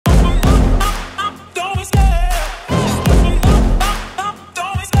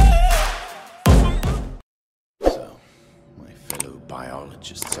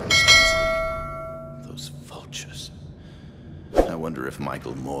if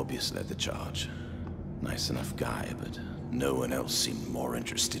Michael Morbius led the charge. Nice enough guy, but no one else seemed more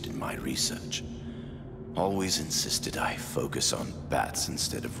interested in my research. Always insisted I focus on bats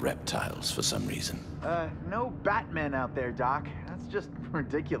instead of reptiles for some reason. No Batman out there, Doc. That's just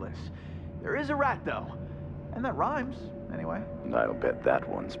ridiculous. There is a rat, though. And that rhymes, anyway. I'll bet that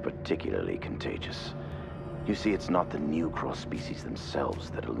one's particularly contagious. You see, it's not the new cross-species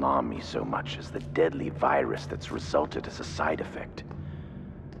themselves that alarm me so much as the deadly virus that's resulted as a side effect.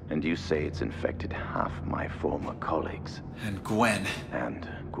 And you say it's infected half my former colleagues. And Gwen. And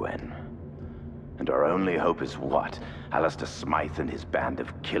Gwen. And our only hope is what? Alistair Smythe and his band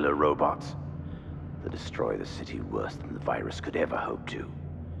of killer robots? They'll destroy the city worse than the virus could ever hope to.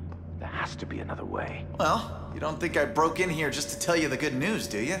 There has to be another way. Well, you don't think I broke in here just to tell you the good news,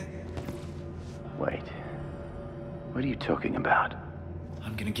 do you? Wait. What are you talking about?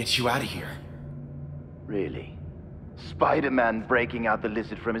 I'm gonna get you out of here. Really? Spider-Man breaking out the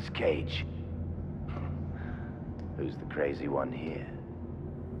lizard from his cage? Who's the crazy one here?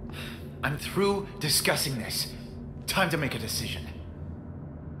 I'm through discussing this. Time to make a decision.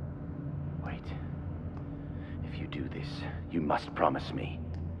 Wait. If you do this, you must promise me.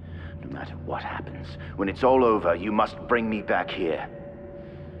 No matter what happens, when it's all over, you must bring me back here.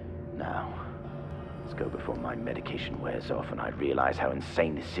 Now, let's go before my medication wears off and I realize how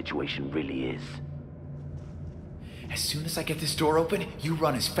insane this situation really is. As soon as I get this door open, you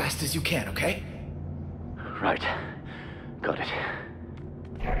run as fast as you can, okay? Right. Got it.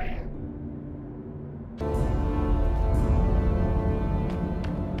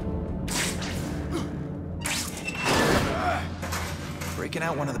 Breaking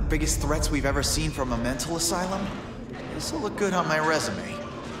out one of the biggest threats we've ever seen from a mental asylum? This'll look good on my resume.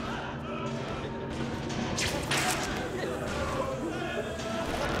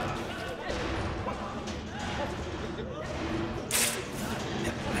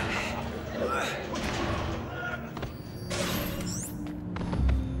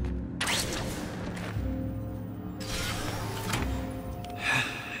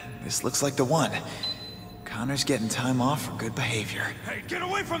 This looks like the one. Connor's getting time off for good behavior. Hey, get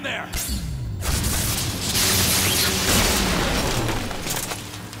away from there!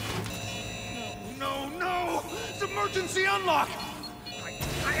 No, no, no! It's emergency unlock!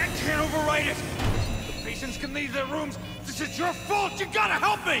 I can't override it! The patients can leave their rooms. This is your fault! You gotta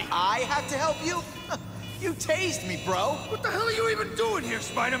help me! I have to help you? You tased me, bro. What the hell are you even doing here,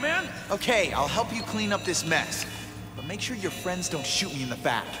 Spider-Man? Okay, I'll help you clean up this mess. But make sure your friends don't shoot me in the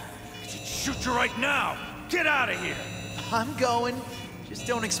back. I should shoot you right now! Get out of here! I'm going. Just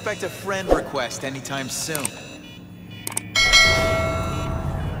don't expect a friend request anytime soon.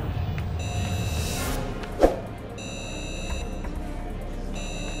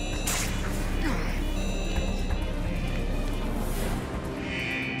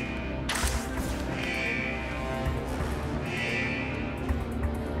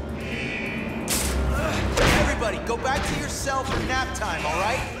 Everybody, go back to your cell for nap time, all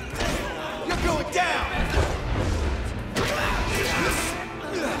right? You're going down!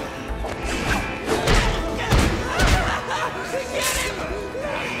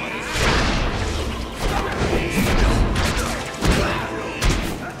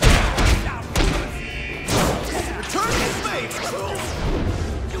 Return to space!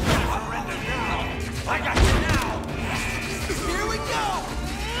 You gotta surrender now! I got you now! Here we go!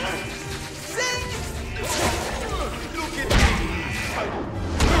 Sing! Look at me!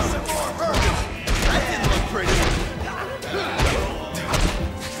 Some more hurt! That didn't look pretty.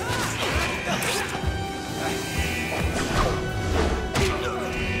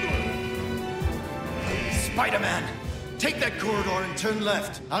 Spider-Man, take that corridor and turn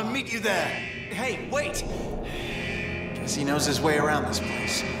left. I'll meet you there. Hey, wait! Guess he knows his way around this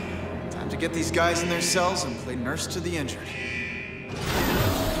place. Time to get these guys in their cells and play nurse to the injured.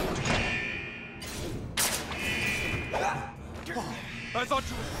 I thought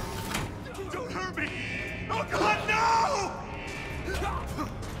you... Don't hurt me! Oh, God, no!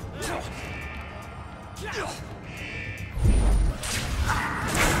 Now!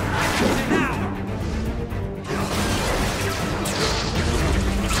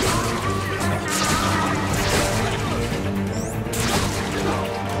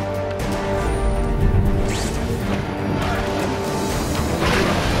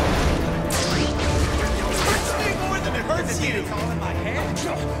 Hurts you! It's all in my head.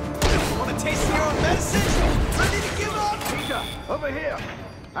 Want a taste of your own medicine? Ready to give up? Peter, over here.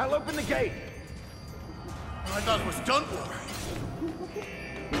 I'll open the gate. I thought it was done for.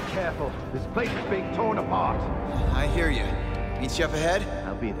 Be careful. This place is being torn apart. I hear you. Meet you up ahead?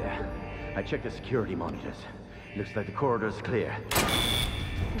 I'll be there. I checked the security monitors. Looks like the corridor's clear.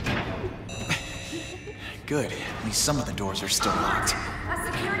 Good. At least some of the doors are still locked. A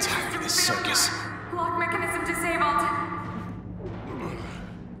security Tired of this system circus. failure. Lock mechanism disabled.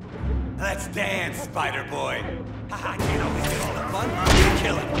 Let's dance, Spider Boy. I can't always get all the fun. You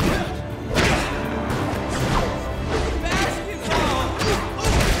kill it. Basketball!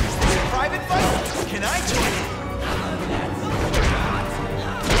 Is this a private fight? Can I join it?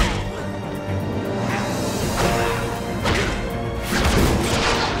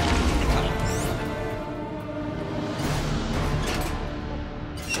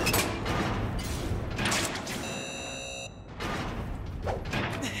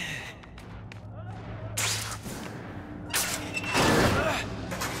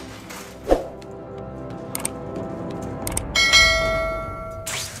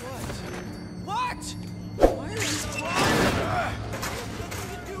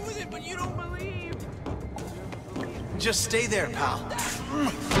 Just stay there, pal.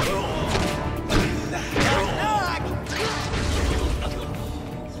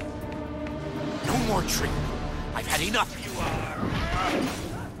 No more treatment. I've had enough. You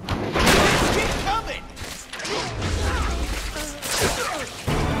Keep coming!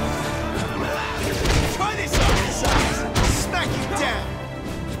 Try this on his eyes! Smack you down!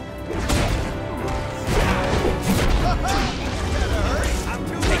 I'm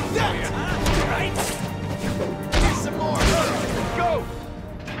too late for you, huh? Right? Some more! Go!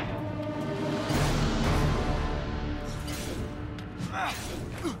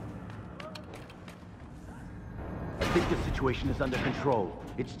 I think the situation is under control.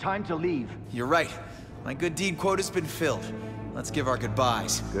 It's time to leave. You're right. My good deed quota's been filled. Let's give our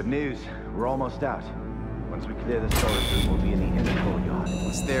goodbyes. Good news. We're almost out. Once we clear the storage room, we'll be in the inner courtyard.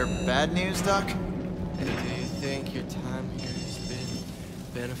 Was there bad news, Doc? Do you think your time here has been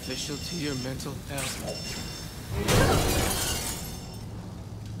beneficial to your mental health?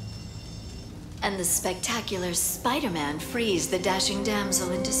 And the spectacular Spider-Man frees the dashing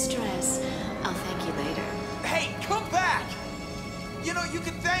damsel in distress. I'll thank you later. Hey, come back! You know, you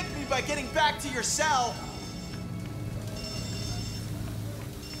can thank me by getting back to your cell.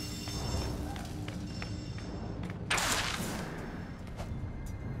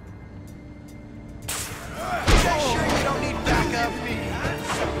 Is that sure you don't need backup?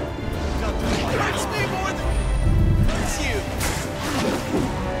 Hurts me more than hurts you.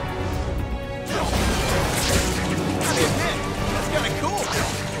 I admit, that's kind of cool.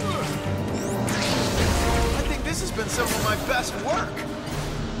 I think this has been some of my best work.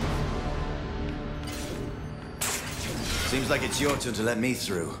 Seems like it's your turn to let me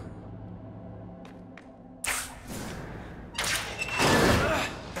through.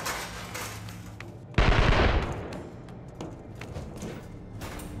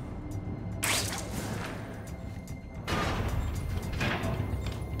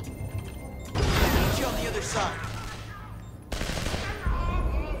 Meet you on the other side.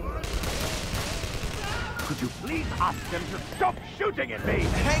 Could you please ask them to stop shooting at me?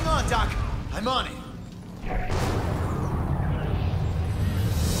 Hang on, Doc. I'm on it.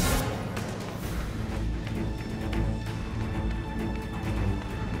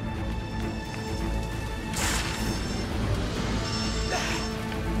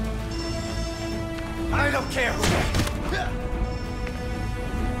 I don't care who.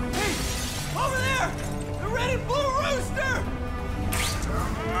 Hey! Over there! The red and blue rooster!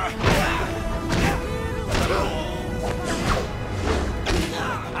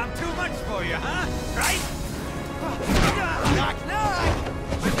 I'm too much for you, huh? Right? Knock, knock!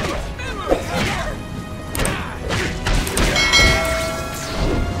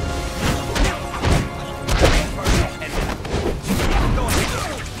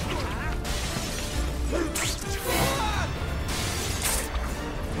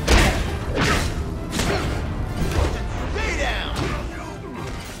 Stay down!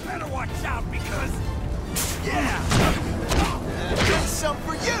 Better watch out because... Yeah! Got some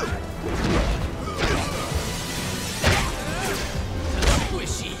for you!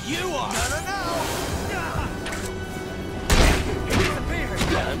 Squishy you are! No!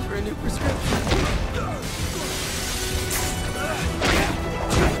 Time for a new prescription.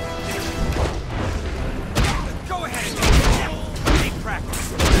 Go ahead and take practice.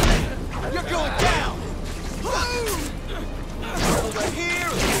 You're going down! A little right here, a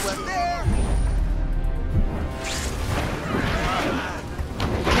little right there.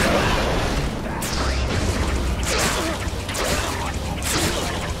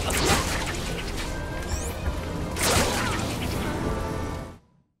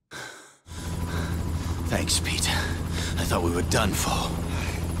 Thanks, Pete. I thought we were done for.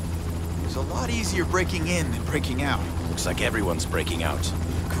 It's a lot easier breaking in than breaking out. Looks like everyone's breaking out.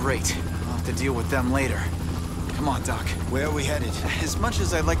 Great. I'll have to deal with them later. Come on, Doc. Where are we headed? As much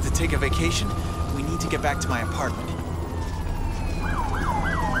as I'd like to take a vacation, we need to get back to my apartment.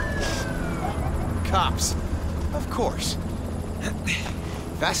 Cops. Of course.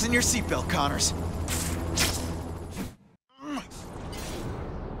 Fasten your seatbelt, Connors.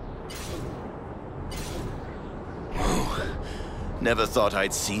 Never thought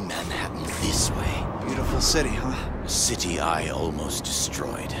I'd see Manhattan this way. Beautiful city, huh? A city I almost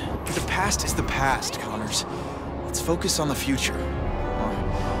destroyed. The past is the past, Connors. Let's focus on the future. Or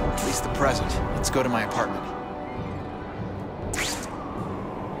at least the present. Let's go to my apartment.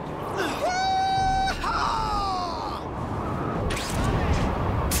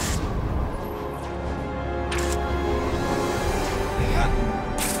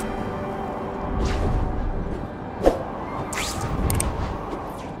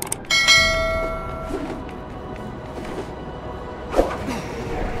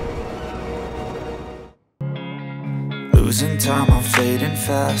 Losing time, I'm fading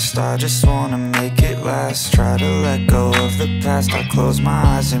fast. I just wanna make it last. Try to let go of the past. I close my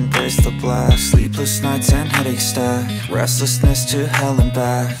eyes, embrace the blast. Sleepless nights and headaches stack. Restlessness to hell and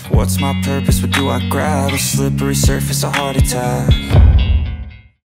back. What's my purpose? What do I grab? A slippery surface, a heart attack.